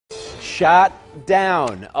Shot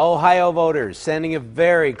down. Ohio voters sending a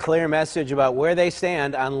very clear message about where they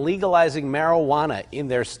stand on legalizing marijuana in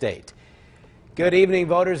their state. Good evening.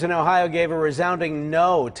 Voters in Ohio gave a resounding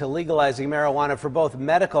no to legalizing marijuana for both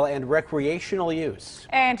medical and recreational use.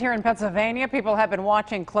 And here in Pennsylvania, people have been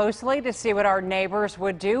watching closely to see what our neighbors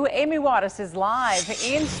would do. Amy Wattis is live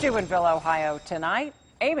in Steubenville, Ohio tonight.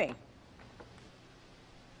 Amy.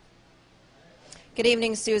 Good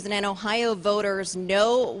evening, Susan. And Ohio voters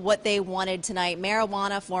know what they wanted tonight.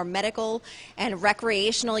 Marijuana for medical and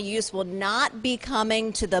recreational use will not be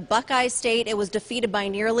coming to the Buckeye State. It was defeated by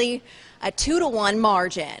nearly a 2-to-1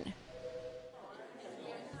 margin.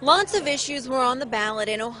 Lots of issues were on the ballot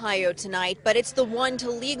in Ohio tonight, but it's the one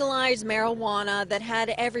to legalize marijuana that had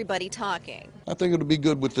everybody talking. I think it'll be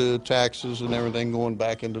good with the taxes and everything going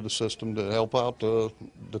back into the system to help out the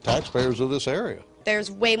taxpayers of this area.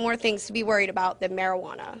 There's way more things to be worried about than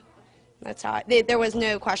marijuana. That's how there was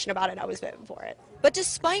no question about it. I was voting for it. But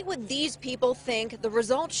despite what these people think, the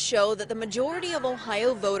results show that the majority of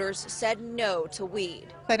Ohio voters said no to weed.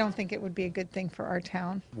 I don't think it would be a good thing for our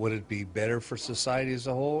town. Would it be better for society as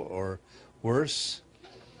a whole or worse?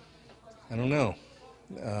 I don't know.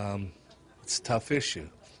 It's a tough issue,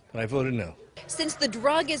 but I voted no. Since the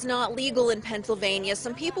drug is not legal in Pennsylvania,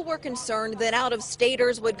 some people were concerned that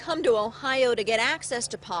out-of-staters would come to Ohio to get access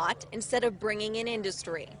to pot instead of bringing in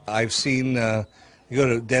industry. I've seen, you go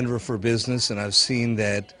to Denver for business, and I've seen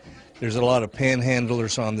that there's a lot of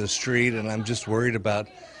panhandlers on the street, and I'm just worried about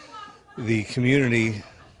the community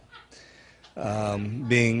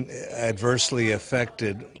being adversely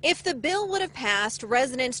affected. If the bill would have passed,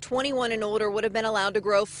 residents 21 and older would have been allowed to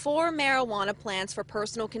grow 4 marijuana plants for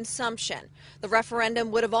personal consumption. The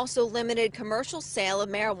referendum would have also limited commercial sale of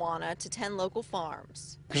marijuana to 10 local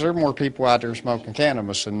farms. Because there are more people out there smoking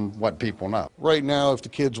cannabis than what people know. Right now, if the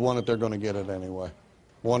kids want it, they're going to get it anyway,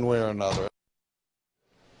 one way or another.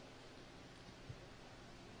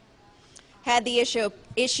 Had the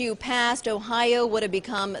issue passed, Ohio would have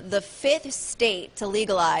become the 5th state to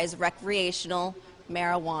legalize recreational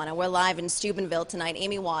marijuana. We're live in Steubenville tonight.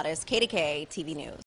 Amy Wattis, KDKA-TV News.